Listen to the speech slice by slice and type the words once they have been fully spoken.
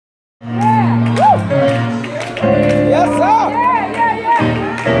Yes, sir.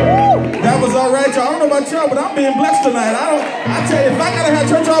 That was all right, y'all. I don't know about y'all, but I'm being blessed tonight. I tell you, if I gotta have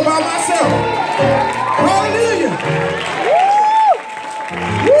church all by myself, hallelujah.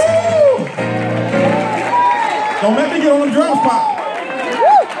 Woo! Don't let me get on the drums, Pop.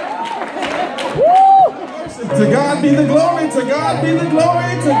 To God be the glory, to God be the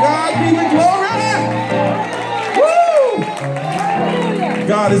glory, to God be the glory. Woo!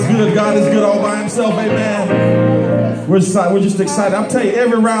 God is good all by himself, amen. We're just excited. I'm telling you,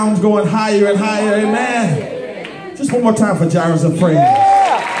 every round's going higher and higher, amen. Just one more time for Gyros of Praise.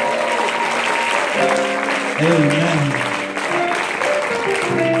 Amen.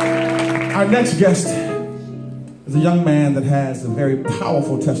 Our next guest is a young man that has a very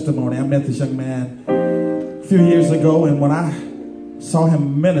powerful testimony. I met this young man a few years ago, and when I saw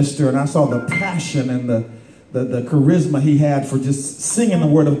him minister and I saw the passion and the charisma he had for just singing the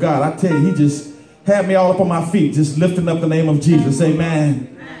word of God, I tell you, he just had me all up on my feet, just lifting up the name of Jesus, amen.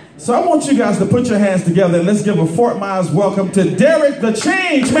 So I want you guys to put your hands together and let's give a Fort Myers welcome to Derek the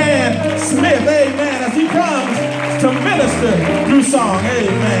Change Man Smith, amen, as he comes to minister through song,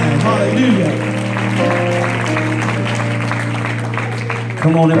 amen, hallelujah.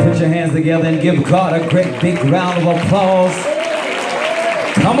 Come on and put your hands together and give God a great big round of applause.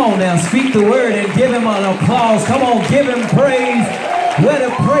 Come on now, speak the word and give him an applause. Come on, give him praise. Where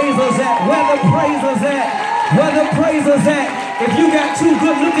the praisers at? Where the praisers at? Where the praisers at? If you got two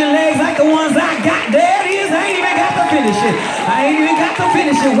good looking legs like the ones I got, there it is. I ain't even got to finish it. I ain't even got to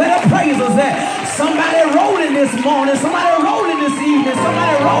finish it. Where the praisers at? Somebody rolling this morning. Somebody rolling this evening.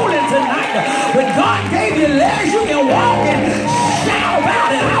 Somebody rolling tonight. When God gave you legs, you can walk and shout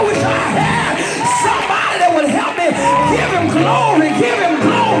about it. I wish I had somebody that would help me. Give him glory. Give him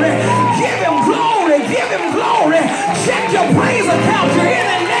glory. Give him glory. Give him glory. Check your praise account. You're in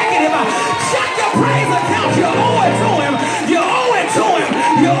the negative. Check your praise account. You owe it to him. You owe it to him.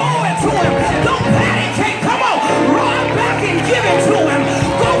 You owe it to him. Don't patty cake. Come on. Run back and give it to him.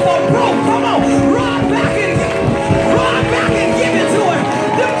 Go for broke. Come on. Run back and give it to him.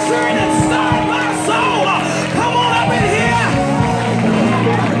 The church that started my soul. Come on up in here.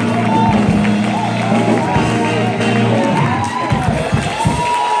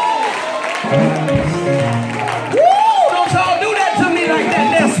 Woo! Don't y'all do that to me like that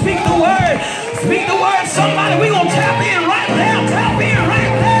there. Speak the word. Speak the word. Somebody, we gonna tap in right there. Tap in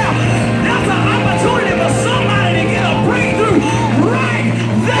right there. That's an opportunity for somebody to get a breakthrough right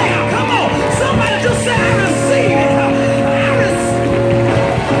there. Come on. Somebody just say, I receive it. I receive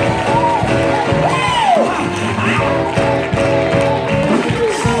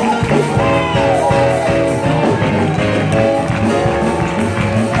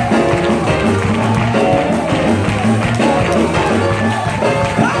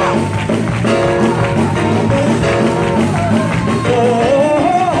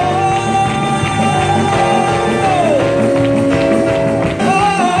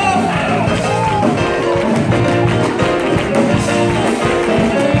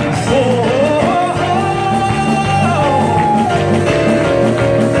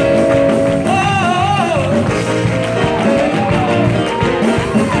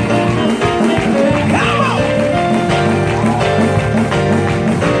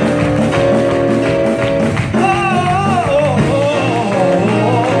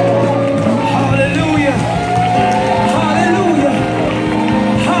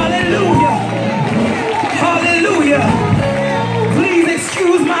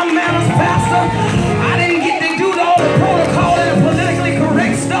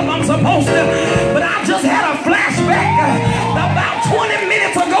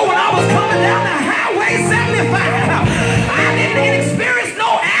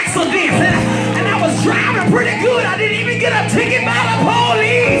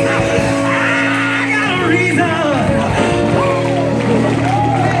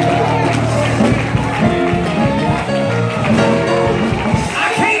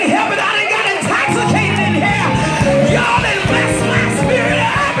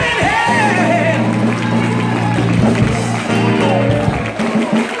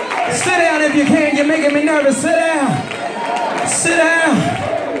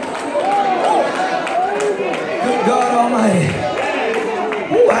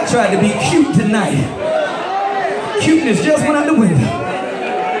tried to be cute tonight. Cuteness just went out the window.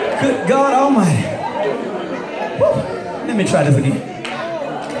 Good God Almighty. Woo. Let me try this again.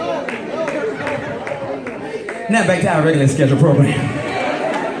 Now back to our regular scheduled program.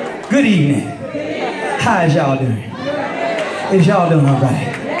 Good evening. How is y'all doing? Is y'all doing all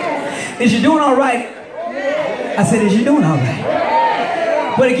right? Is you doing all right? I said, is you doing all right?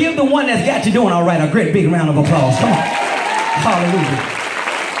 But give the one that's got you doing all right a great big round of applause. Come on. Hallelujah.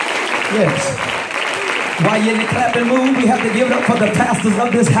 Yes. While you're in the clapping mood, we have to give it up for the pastors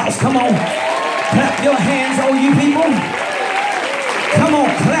of this house. Come on. Clap your hands, oh you people. Come on,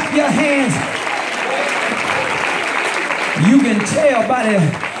 clap your hands. You can tell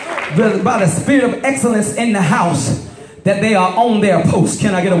by the spirit of excellence in the house that they are on their post.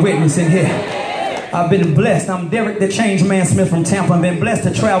 Can I get a witness in here? I've been blessed. I'm Derek the Change Man Smith from Tampa. I've been blessed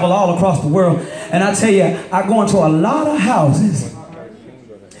to travel all across the world. And I tell you, I go into a lot of houses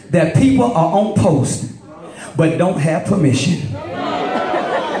that people are on post but don't have permission.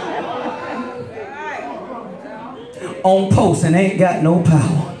 On post and ain't got no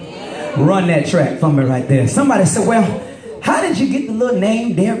power. Run that track for me right there. Somebody said, well, how did you get the little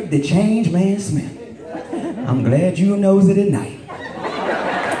name Derek the Change Man Smith? I'm glad you knows it tonight.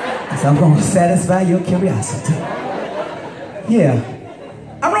 So I'm going to satisfy your curiosity. Yeah.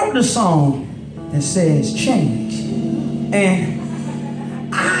 I wrote the song that says change. And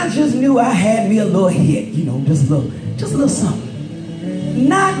I just knew I had me a little hit, you know, just a little something.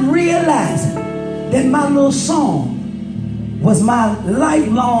 Not realizing that my little song was my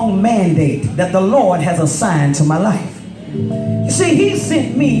lifelong mandate that the Lord has assigned to my life. You see, he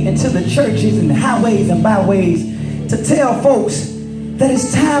sent me into the churches and the highways and byways to tell folks that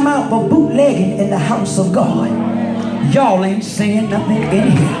it's time out for bootlegging in the house of God. Y'all ain't saying nothing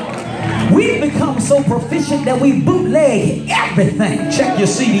in here. We've become so proficient that we bootleg everything. Check your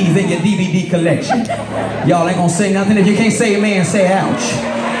CDs and your DVD collection. Y'all ain't gonna say nothing. If you can't say amen, say ouch.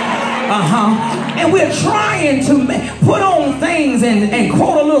 And we're trying to put on things and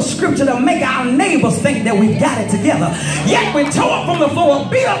quote a little scripture to make our neighbors think that we've got it together. Yet we're tore up from the floor,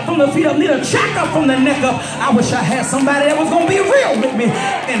 beat up from the feet up, need a check up from the neck up. I wish I had somebody that was going to be real with me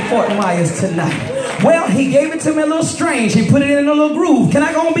in Fort Myers tonight. Well, he gave it to me a little strange. He put it in a little groove. Can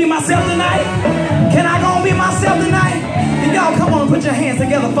I go and be myself tonight? Can I go and be myself tonight? And y'all come on and put your hands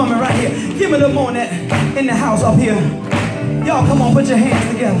together for me right here. Give me a little more on that in the house up here. Y'all come on, put your hands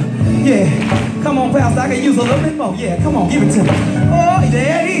together. Yeah. Come on, Pastor, I can use a little bit more. Yeah, come on, give it to me. Oh,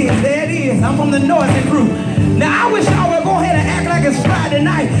 there it is, there it is. I'm from the Northern crew. Now, I wish y'all would go ahead and act like it's Friday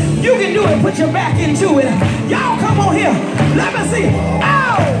night. You can do it, put your back into it. Y'all come on here. Let me see.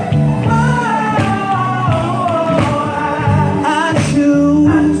 Oh! I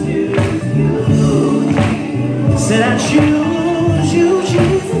choose you. Said I choose you,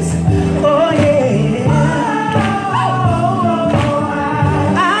 Jesus. Oh, yeah.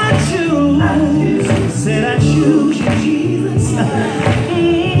 Said I choose you, Jesus.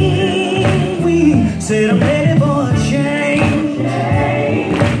 We said I'm ready for a change.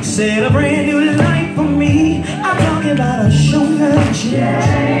 Said a brand new life for me. I'm talking about a shoulder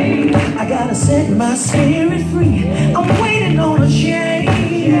change. I gotta set my spirit free. I'm waiting on a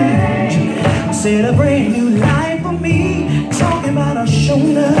change. Said a brand new life for me. Talking about a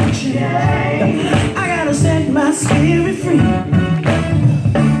shoulder change. I gotta set my spirit free.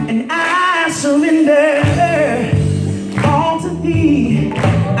 Surrender all to thee.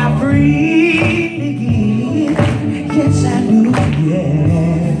 I freely give. Yes, I do,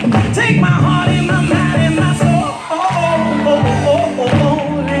 yeah. Take my heart and my mind and my soul,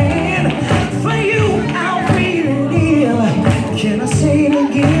 and for you I'll freely live. Can I say it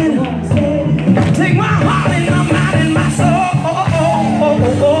again? Take my heart and my mind and my soul,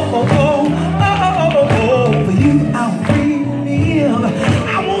 for you I'll freely live.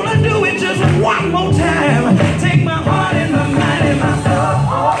 One more time, take my heart and my mind and my soul.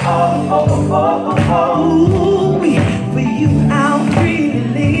 For you I'll freely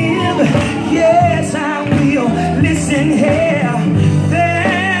live. Yes, I will. Listen here,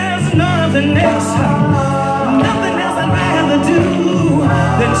 there's nothing else I'd rather do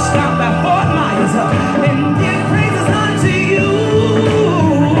than stop at Fort Myers and give praises unto you.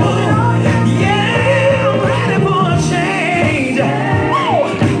 Yeah, I'm ready for a change.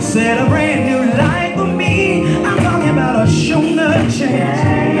 Celebrate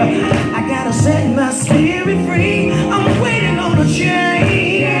I gotta set my spirit free. I'm waiting on a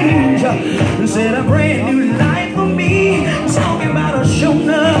change. Said a brand new life for me. Talking about a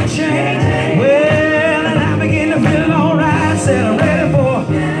shoulder change. Well, and I begin to feel alright. Said I'm ready for.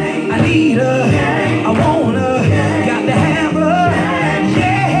 I need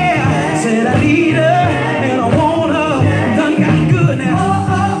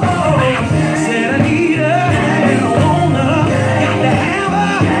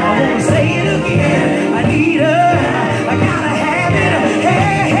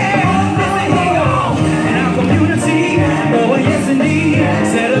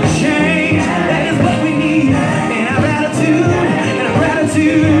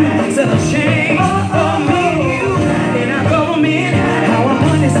set a change for me and you in our government, how our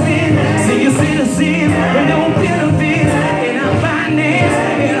money spent, senior citizens with no benefits, in our finance,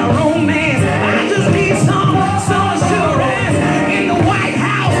 in our romance. I just need some assurance in the White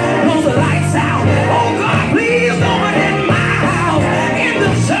House, blow the lights out. Oh God, please don't forget my house, in the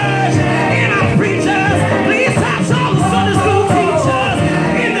church, in our preachers, please touch all the Sunday school teachers,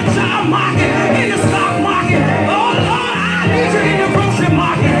 in the job market, in the stock market. Oh Lord, I need you in the grocery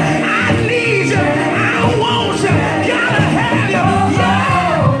market. I need you, I want you, gotta have you,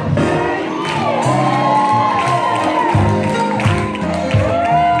 yeah.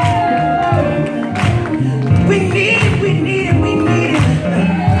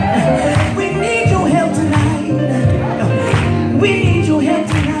 We need your help tonight. We need your help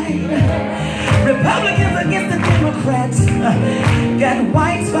tonight. Republicans against the Democrats, got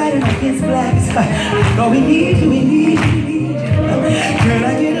whites fighting against blacks. Oh, we need you, we need you. Can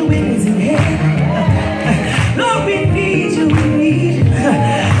I get a witness in here? Lord, we need you, we need you.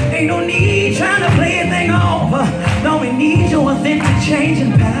 Ain't no need trying to play a thing off. No, we need your authentic change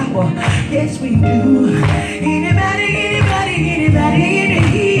and power. Yes, we do. Anybody in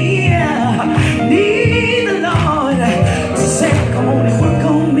here need the Lord to say, come on and work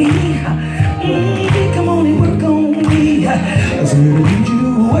on me. Come on and work on me. I said, I need you to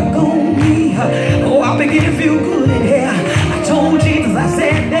work on me. Oh, I've been getting feel good in here. I told Jesus, I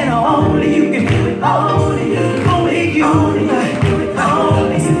said that only you can do it. Only you. I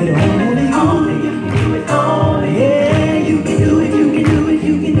said only you can do it. Yeah, you can do it. You can do it.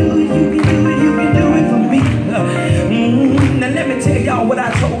 You can do it. You can do it. You can do it for me. Now let me tell y'all what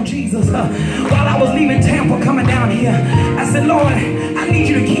I told Jesus while I was leaving Tampa coming down here. I said, Lord, I need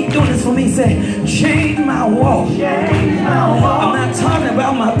you to keep doing this for me. He said, change my walk. I'm not talking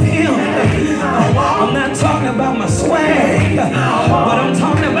about my pimp. I'm not talking about my swag, but I'm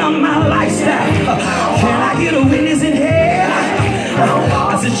talking about my lifestyle. Can I get a witness in here?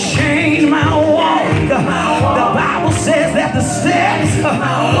 I said, change my walk. The Bible says that the steps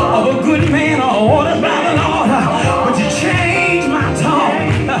of a good man are ordered by the Lord. But you change my talk.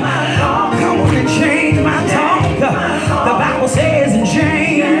 Come on and change my talk. The Bible says in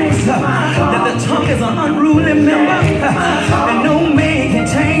James that the tongue is an unruly member and no man can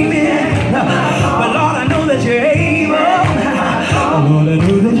tame it. But Lord, I know that you're able. Lord, I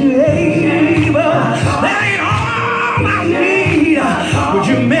know that you're able. That ain't all I need. Would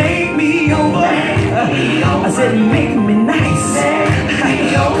you make me over? I said, make me nice.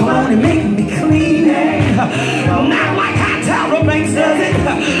 Come on and make me clean. Not like how Tyra Banks does it.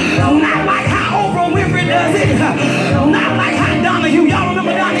 Not like how Oprah Winfrey does it. Not like how Donahue. Y'all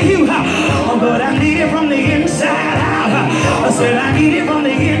remember Donahue? But I need it from the inside out. I said, I need it from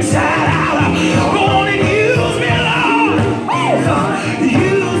the inside out. Go on and use me, Lord.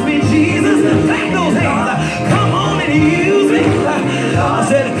 Use me, Jesus. Clap those hands. Come on and use me. I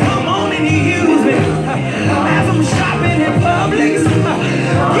said, come on and use me. As I'm shopping in Publix,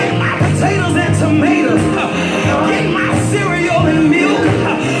 get my potatoes and tomatoes, get my cereal and milk.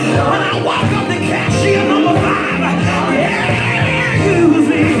 When I walk up the cashier number 5, yeah, use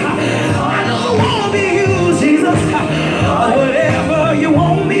me. I don't want to be used, Jesus. Whatever you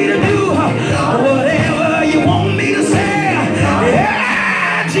want me to do, whatever you want me to say,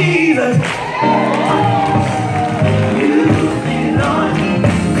 yeah, Jesus.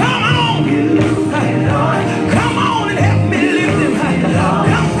 Come on and help me lift him.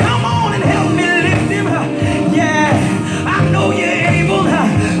 Come on and help me lift him. Yeah, I know you're able.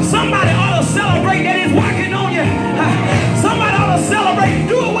 Somebody ought to celebrate that he's working on you. Somebody ought to celebrate.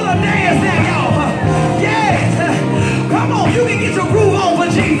 Do it with a dance there, y'all. Yes. Come on, you can get your groove on for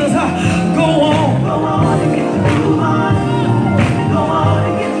Jesus. Go on. Go on and get your groove on. Go on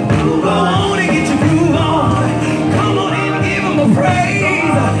and get your groove on. Go on and get your groove on. Come on and give him a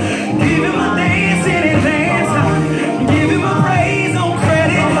praise. Give him a dance in advance. Give him a praise on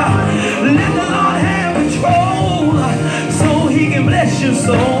credit. Let the Lord have control so he can bless your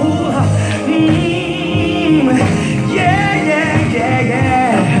soul. Yeah, yeah, yeah,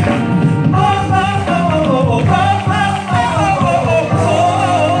 yeah. Oh, oh, oh, oh,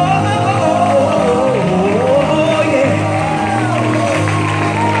 oh, yeah.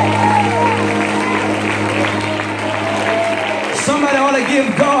 Somebody ought to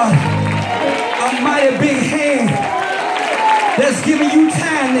give God a mighty big hand that's giving you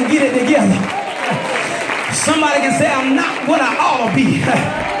time to get it together. Somebody can say, I'm not what I ought to be,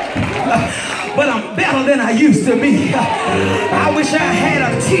 but I'm better than I used to be. I wish I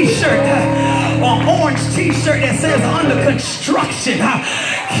had a t-shirt, an orange t-shirt that says under construction.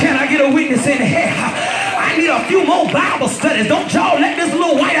 Can I get a witness in here? I need a few more Bible studies. Don't y'all let this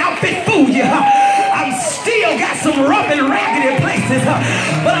little white outfit up in raggedy places,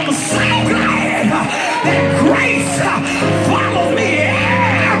 but I'm so glad that grace follows me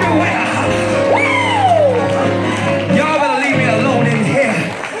everywhere. Woo! Y'all better leave me alone in here.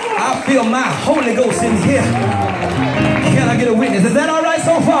 I feel my Holy Ghost in here. Can I get a witness? Is that all right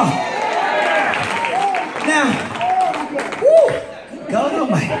so far? Now, woo, God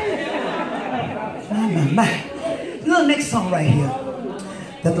Almighty. My. Little next song right here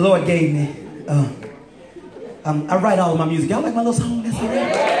that the Lord gave me. I write all of my music. Y'all like my little song? That's all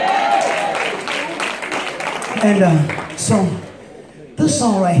right. And so this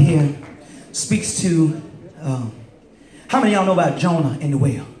song right here speaks to how many of y'all know about Jonah and the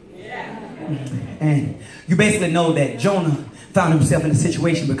whale? And you basically know that Jonah found himself in a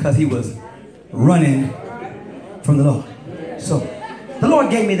situation because he was running from the Lord. So the Lord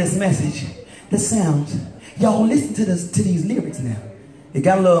gave me this message. This sounds, y'all listen to this, to these lyrics now. It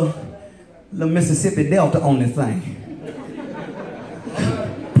got a little Mississippi Delta on this thing.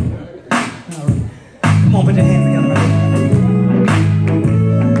 Come on, put your hands together.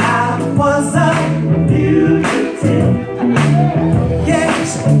 I was a fugitive,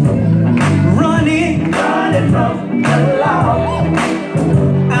 yes, running from the law.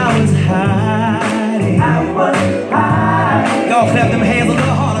 I was hiding. Y'all clap them hands a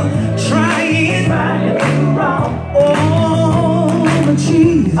little harder. Trying to wrong. Oh,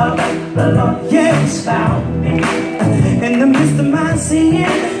 Jesus, the Lord, yes, found me in the midst of my sin.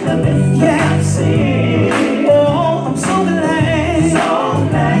 Yes, oh, I'm so glad.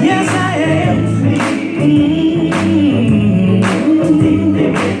 Yes, I am.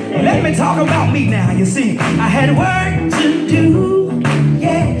 Let me talk about me now. You see, I had work to do.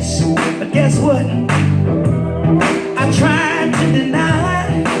 Yes, but guess what? I tried to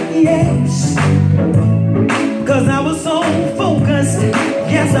deny. Yes, because I was so focused,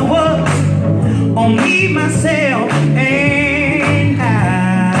 yes I was, on me, myself, and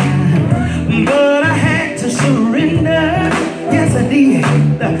I. But I had to surrender, yes I did,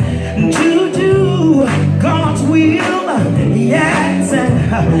 to do God's will, yes.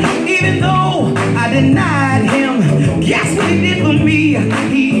 And even though I denied him, guess what he did for me?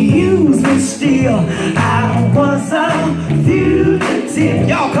 He used me still. I was a fugitive.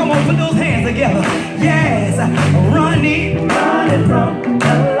 Y'all come on, put those hands together. Yes, running from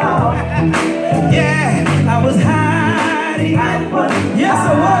the law. Yeah, I was hiding. Yes,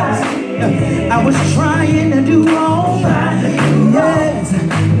 I was trying to do wrong. Yes,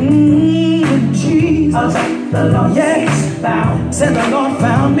 Jesus, yes, said the Lord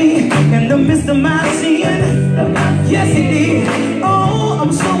found me in the midst of my sin. Yes, he did. Oh,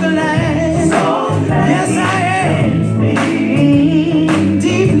 I'm so glad. Yes, I am.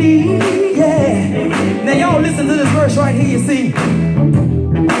 Deeply, yeah. Now y'all listen to this verse right here, you see.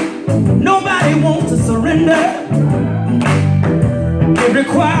 Nobody wants to surrender. It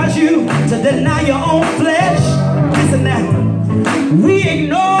requires you to deny your own flesh. Listen now. We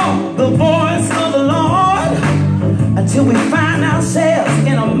ignore the voice of the Lord until we find ourselves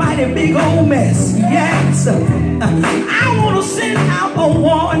in a mighty big old mess. Yes, I want to send out a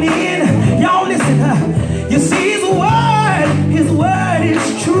warning. Y'all listen. You see, his word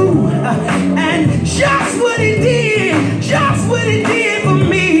is true. And just what he did for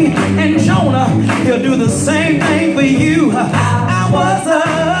me and Jonah, he'll do the same thing for you. I was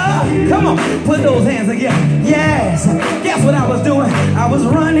come on, put those hands together. Yes, guess what I was doing? I was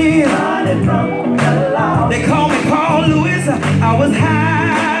running from the law. They call me Paul Lewis. I was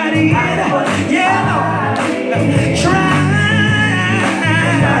hiding. Yeah,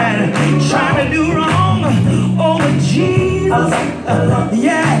 trying to do wrong. Oh, Jesus,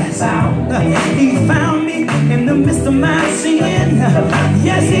 yes, he found me in the midst of my sin.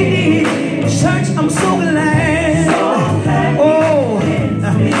 Yes, he did. Church, I'm so glad. Oh,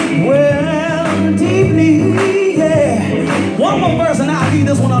 well, deeply, yeah. One more verse and I'll leave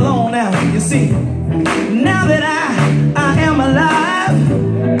this one alone now. You see, now that I am alive,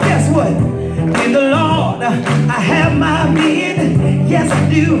 guess what? In the Lord, I have my being. Yes, I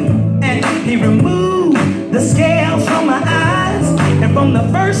do. And he removed the scales from my eyes. And from the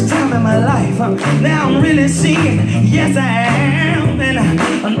first time in my life, now I'm really seeing. Yes, I am. And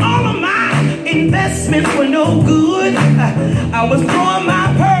all of my investments were no good. I was throwing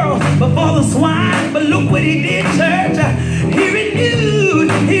my pearls before the swine. But look what he did, church. He renewed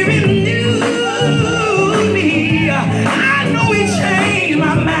me. I know he changed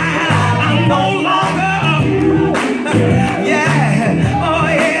my mind. I'm no longer, yeah, oh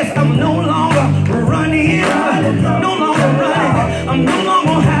yes, I'm no longer running, no longer running. I'm no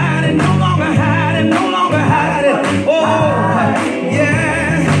longer hiding, no longer hiding, no longer hiding. Oh,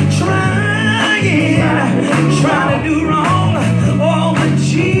 yeah, trying to do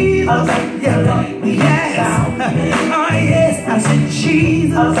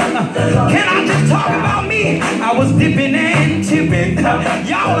dipping and tipping.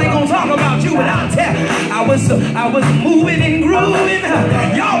 Y'all ain't gonna talk about you, but I'll tell you. I was moving and grooving.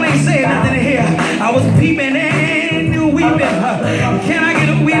 Y'all ain't saying nothing here. I was peeping and weeping. Can I get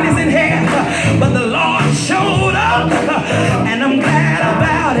a witness in here? But the Lord showed up, and I'm glad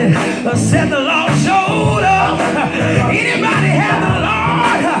about it. Said the Lord showed up. Anybody have the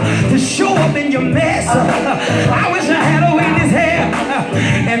Lord to show up in your mess? I wish I had a witness here.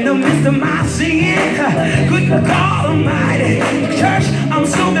 In the midst of my sin, good God Almighty, church, I'm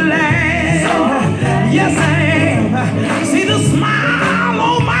so glad. Yes, I am. See the smile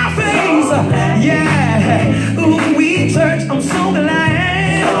on my face. Yeah. Ooh, we church, I'm so glad.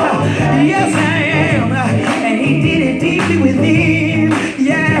 Yes, I am. And he did it deeply within.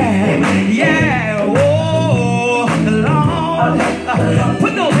 Yeah. Yeah. Oh, the Lord.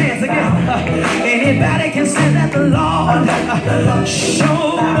 Put those hands together. Anybody can say that the Lord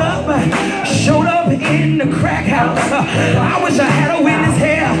showed up in the crack house. I wish I had a witness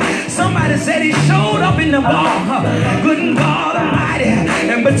here. Somebody said he showed up in the bar. Good God Almighty.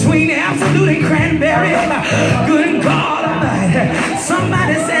 And between the absolute and cranberry. Good God Almighty.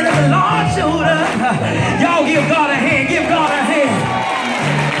 Somebody said that the Lord showed up. Y'all give God a hand. Give God a hand.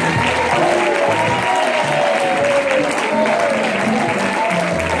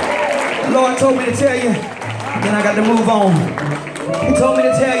 The Lord told me to tell you, then I got to move on. He told me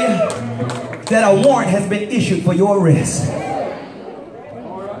to tell you that a warrant has been issued for your arrest.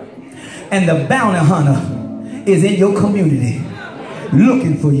 And the bounty hunter is in your community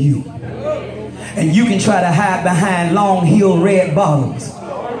looking for you. And you can try to hide behind long heel red bottoms,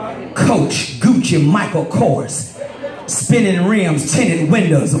 Coach, Gucci, Michael Kors, spinning rims, tinted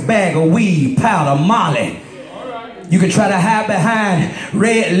windows, a bag of weed, powder, Molly. You can try to hide behind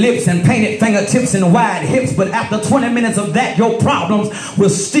red lips and painted fingertips and wide hips, but after 20 minutes of that, your problems will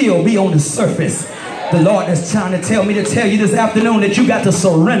still be on the surface. The Lord is trying to tell me to tell you this afternoon that you got to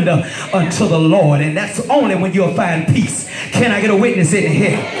surrender unto the Lord, and that's only when you'll find peace. Can I get a witness in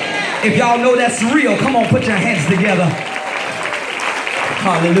here? If y'all know that's real, come on, put your hands together.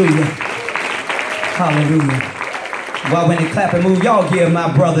 Hallelujah. Hallelujah. Well, when they clap and move, y'all give my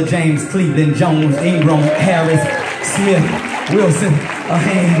brother James, Cleveland, Jones, Ingram, Harris, Smith, Wilson a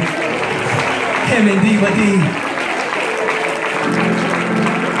hand. Him and Diva D.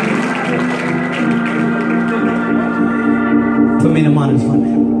 Put me in the monitors for me.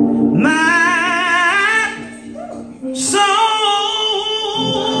 My soul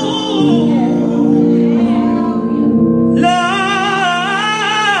loves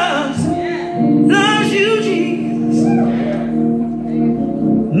you, Jesus.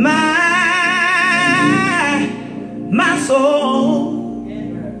 My soul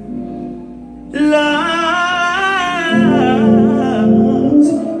loves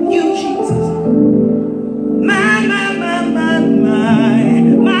you, Jesus.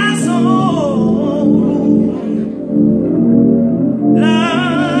 My soul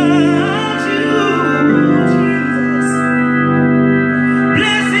loves you, Jesus.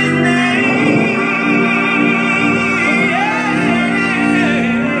 Bless his name.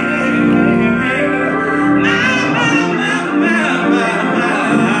 My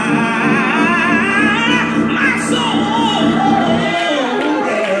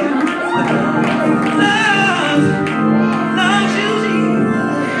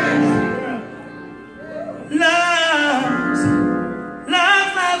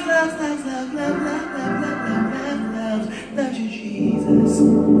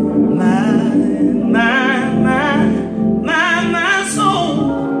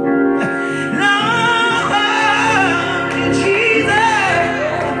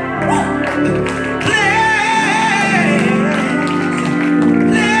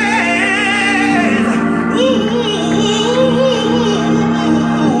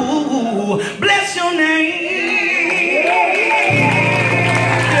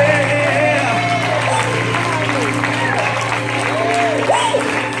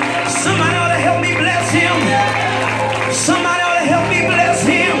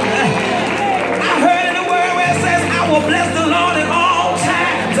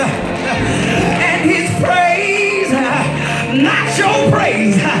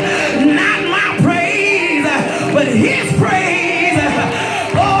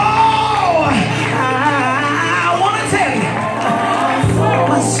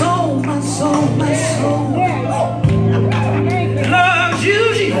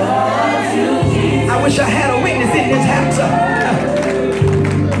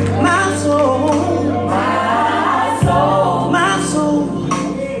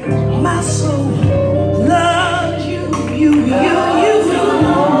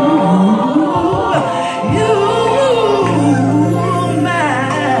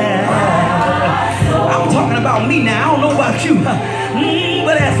you.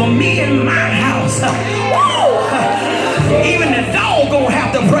 But as for me and my house, even the dog gonna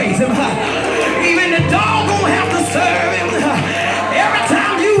have to praise him. Even the dog gonna have to serve him. Every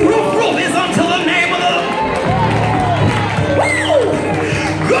time you roof is unto the name of the Lord.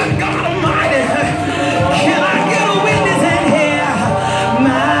 Good God Almighty. Can I get a witness in here?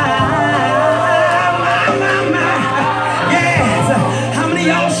 My. Yes. How many of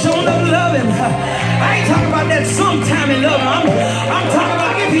y'all showing up love him? I ain't talking about that sometime in love him. I'm talking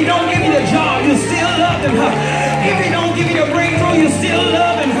about if he don't give you the job, you still love him. If he don't give you the breakthrough, you still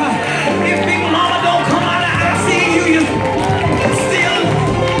love him. If big mama don't come out of ICU, you still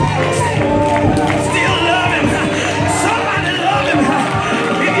love him. Somebody love him.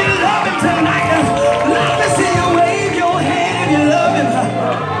 If you love him tonight, let me see you wave your hand if you love him.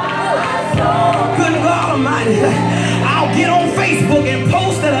 Good God Almighty. I'll get on Facebook and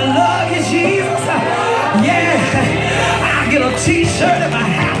post that I love you, Jesus. Yeah. I'll get a t-shirt if I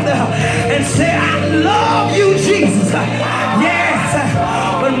have to and say I love you, Jesus. Yes.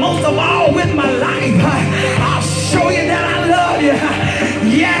 But most of all with my life, I'll show you that I love you.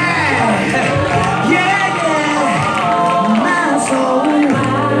 Yeah. Yeah, yeah. My soul,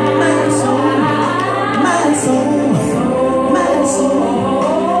 my soul, my soul, my soul,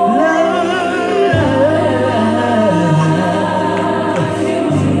 love.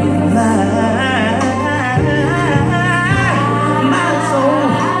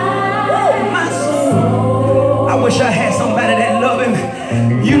 I wish I had somebody that love him.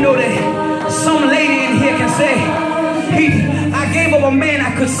 You know that some lady in here can say, I gave up a man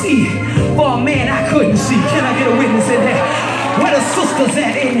I could see for a man I couldn't see. Can I get a witness in there? Where the sisters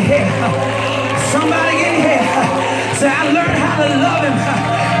at in here? Somebody in here say, I learned how to love him.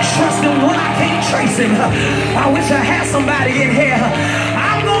 Trust him when I can't trace him. I wish I had somebody in here.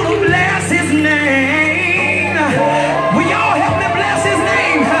 I'm gonna bless his name. Will y'all help me bless his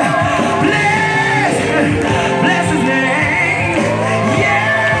name? Bless his name. Yeah.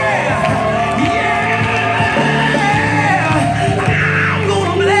 I'm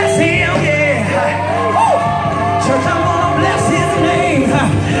gonna bless him. Yeah. Woo. Church, I'm gonna bless his name.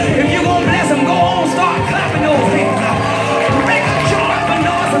 If you're gonna bless him, go on, start clapping those hands. Make a joyful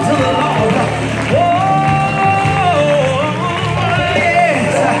noise unto the Lord. Oh,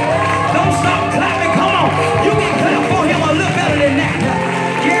 yes. Don't stop clapping. Come on. You can clap for him a little better than that.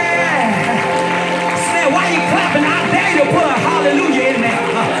 Why you clapping? I dare you to put a hallelujah in there.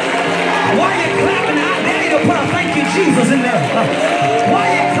 Why you clapping? I dare you to put a thank you Jesus in there. Why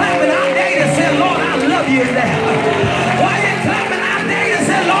you clapping? I dare you to say, Lord, I love you in there. Why you clapping? I dare you to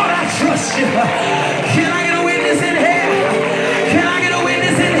say, Lord, I trust you. Can I get a witness in here? Can I get a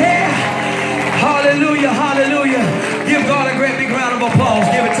witness in here? Hallelujah, hallelujah. Give God a great big round of applause.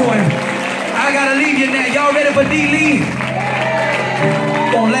 Give it to him. I gotta leave you now. Y'all ready for D-Lee?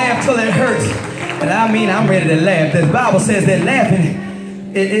 Don't laugh till it hurts. And I mean, I'm ready to laugh. The Bible says that laughing,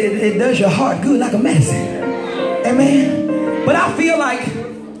 it does your heart good like a medicine. Amen. But I feel like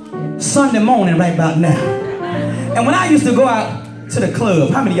Sunday morning right about now. And when I used to go out to the club,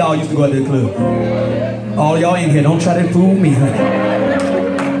 how many of y'all used to go out to the club? All y'all in here, don't try to fool me, honey.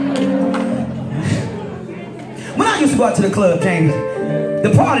 When I used to go out to the club, James, the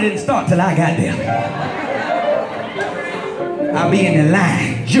party didn't start till I got there. I'll be in the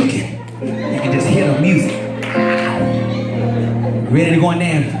line, juking. You can just hear the music. Ready to go in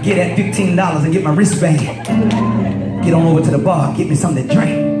there and get that $15 and get my wristband. Get on over to the bar, get me something to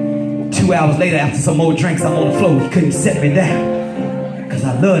drink. 2 hours later, after some more drinks, I'm on the floor. He couldn't set me down. Because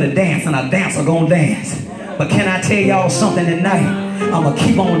I love to dance and a dancer gonna dance. But can I tell y'all something tonight? I'm gonna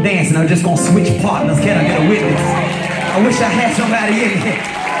keep on dancing. I'm just gonna switch partners. Can I get a witness? I wish I had somebody in here.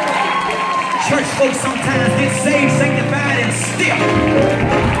 Church folks sometimes get saved, sanctified, and still.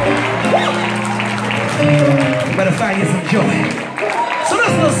 You better find you some joy. So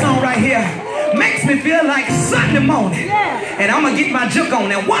this little song right here makes me feel like Sunday morning. And I'm going to get my juke on.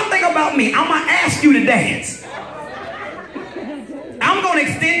 Now, one thing about me, I'm going to ask you to dance. I'm going to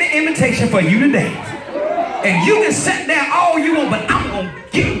extend the invitation for you to dance. And you can sit there all you want, but I'm going to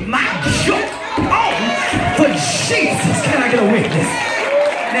get my juke on for Jesus. Can I get a witness?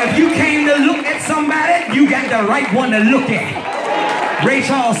 Now, if you came to look at somebody, you got the right one to look at. Ray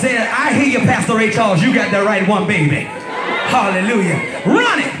Charles said, I hear you, Pastor Ray Charles. You got the right one, baby. Hallelujah.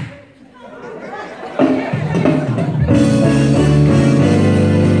 Run it.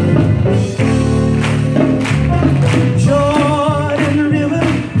 Jordan River,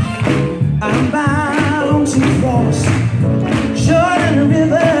 I'm bound to cross. Jordan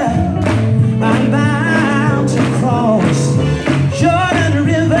River, I'm bound to cross. Jordan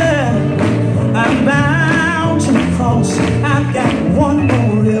River, I'm bound to cross.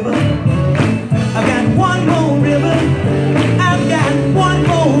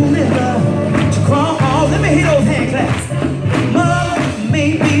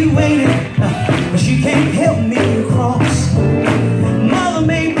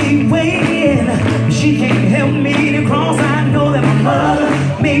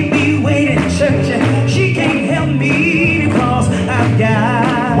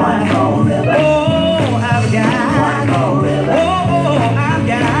 I've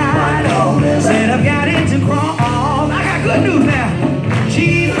got. Said I've got it to cross. I got good news now.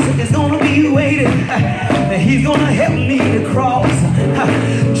 Jesus is gonna be waiting. He's gonna help me to cross.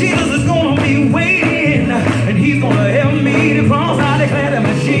 Jesus is gonna be waiting, and he's gonna help me to cross. I declare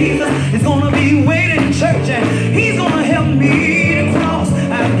that Jesus is gonna be waiting, church, and he's gonna help me to cross.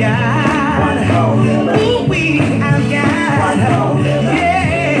 I've got, ooh-wee, I've got,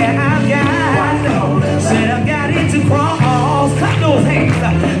 yeah, I've got. Said I've got it to cross. Clap those hands.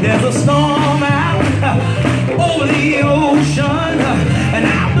 There's a storm out over the ocean, and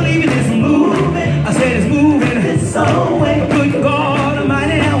I believe it is moving. I said it's moving. It's so way. Good God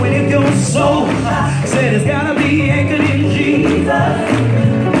Almighty, now when it goes so, said it's gotta be anchored in Jesus.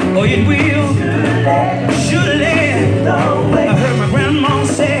 Oh, it will. Surely. I heard my grandma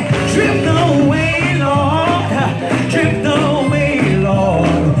say, drift away, Lord. Drift away, Lord.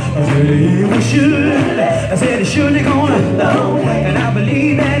 I said it should. I said it's surely gonna. And I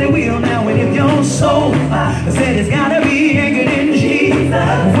believe that it will now when it goes so. I said it's gotta be anchored in Jesus.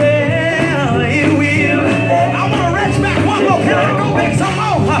 Well, it will. I wanna reach back one more. Can I go back some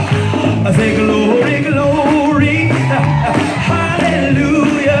more? I say glory, glory.